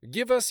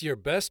Give us your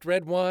best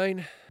red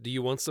wine. Do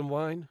you want some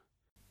wine?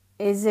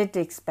 Is it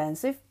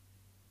expensive?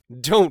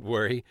 Don't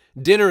worry,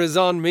 dinner is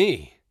on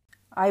me.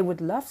 I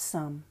would love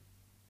some.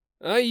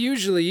 I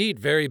usually eat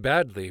very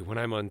badly when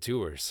I'm on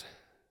tours.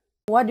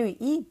 What do you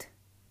eat?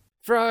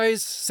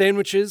 Fries,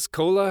 sandwiches,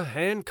 cola,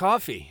 and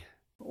coffee.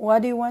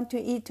 What do you want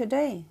to eat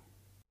today?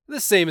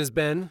 The same as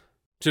Ben.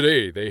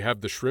 Today they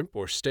have the shrimp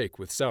or steak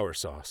with sour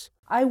sauce.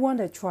 I want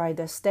to try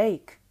the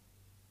steak.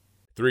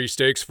 3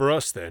 steaks for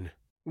us then.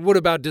 What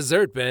about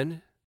dessert,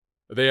 Ben?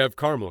 They have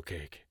caramel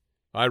cake.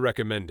 I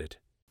recommend it.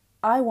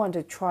 I want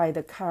to try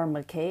the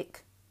caramel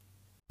cake.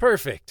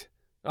 Perfect.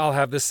 I'll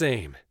have the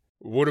same.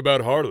 What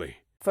about Harley?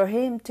 For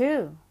him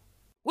too.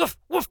 Woof,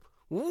 woof,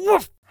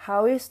 woof!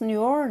 How is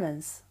New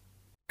Orleans?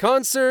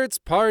 Concerts,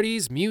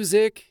 parties,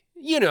 music.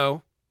 You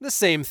know, the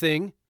same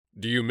thing.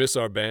 Do you miss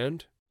our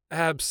band?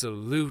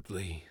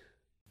 Absolutely.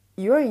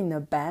 You're in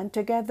a band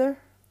together?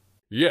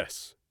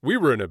 Yes, we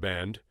were in a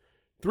band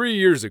 3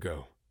 years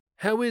ago.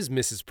 How is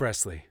Mrs.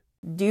 Presley?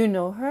 Do you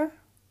know her?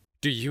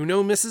 Do you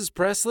know Mrs.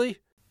 Presley?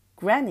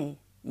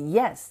 Granny.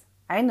 Yes,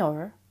 I know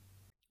her.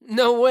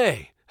 No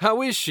way.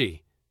 How is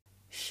she?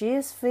 She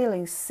is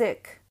feeling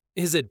sick.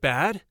 Is it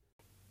bad?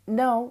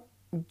 No,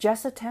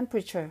 just a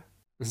temperature.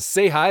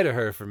 Say hi to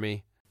her for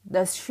me.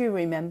 Does she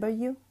remember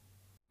you?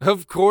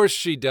 Of course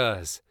she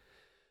does.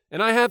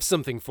 And I have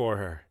something for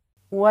her.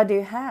 What do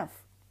you have?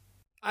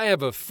 I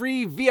have a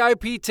free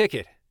VIP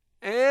ticket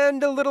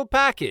and a little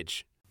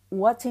package.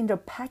 What's in the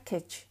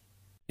package?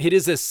 It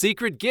is a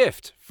secret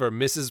gift for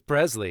Mrs.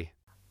 Presley.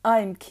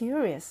 I'm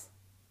curious.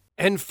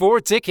 And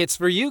 4 tickets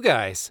for you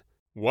guys.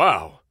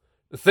 Wow.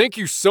 Thank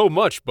you so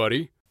much,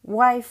 buddy.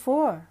 Why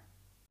 4?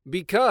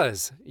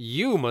 Because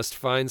you must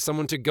find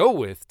someone to go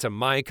with to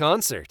my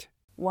concert.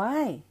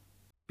 Why?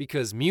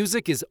 Because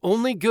music is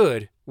only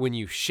good when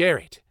you share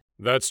it.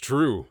 That's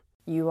true.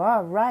 You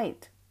are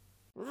right.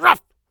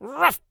 Ruff,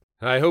 ruff.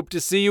 I hope to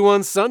see you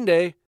on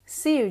Sunday.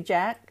 See you,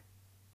 Jack.